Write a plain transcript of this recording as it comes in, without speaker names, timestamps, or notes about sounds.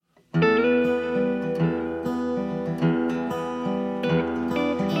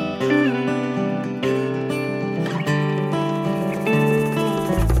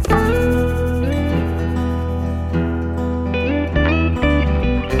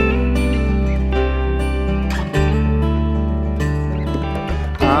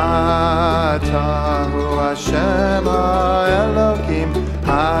Hashem Elokim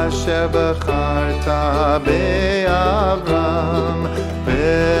Asher Becharta Be'Avram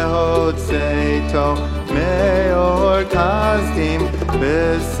V'hotzeito Me'or Kasdim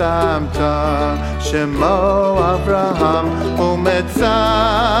V'samta Shemo Avraham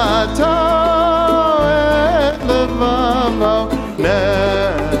Umetzato et levavo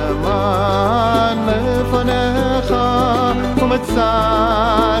Ne'eman lefanecha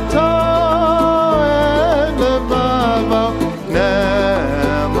Umetzato et levavo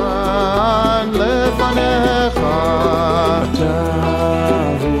Ne'eman lefanecha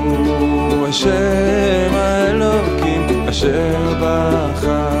Atahu Hashem Elokim Asher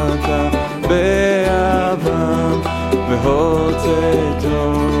Becharta Be'Avram V'hotzeito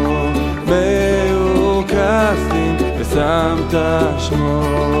Me'or Kasdim ושמת שמו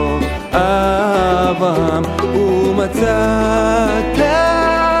אברהם ומצאת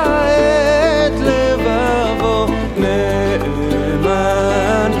את לבבו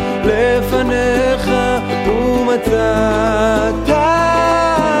נאמן לפניך ומצאת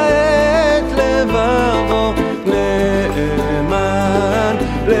את לבבו נאמן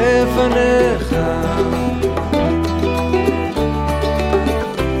לפניך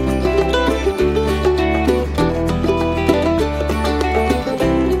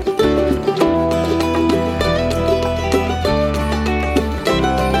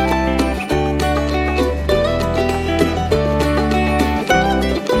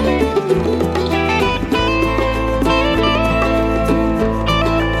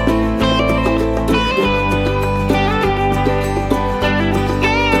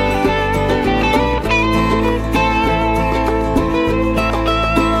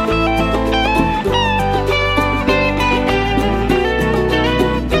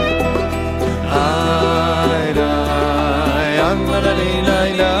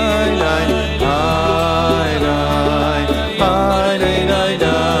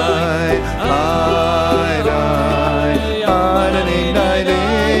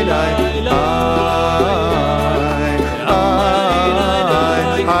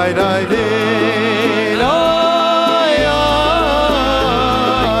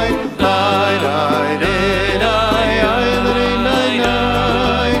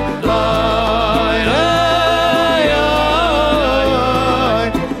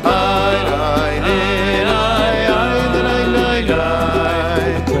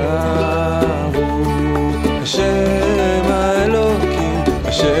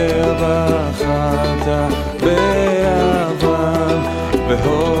באברהם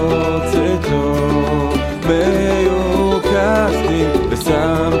והוצאתו me'or kasdim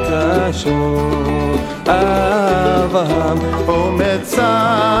ושמת שמו אברהם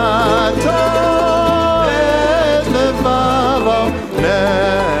ומצאתו את לבבו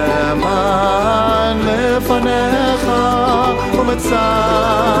נאמן לפניך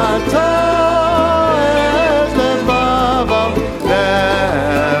ומצאתו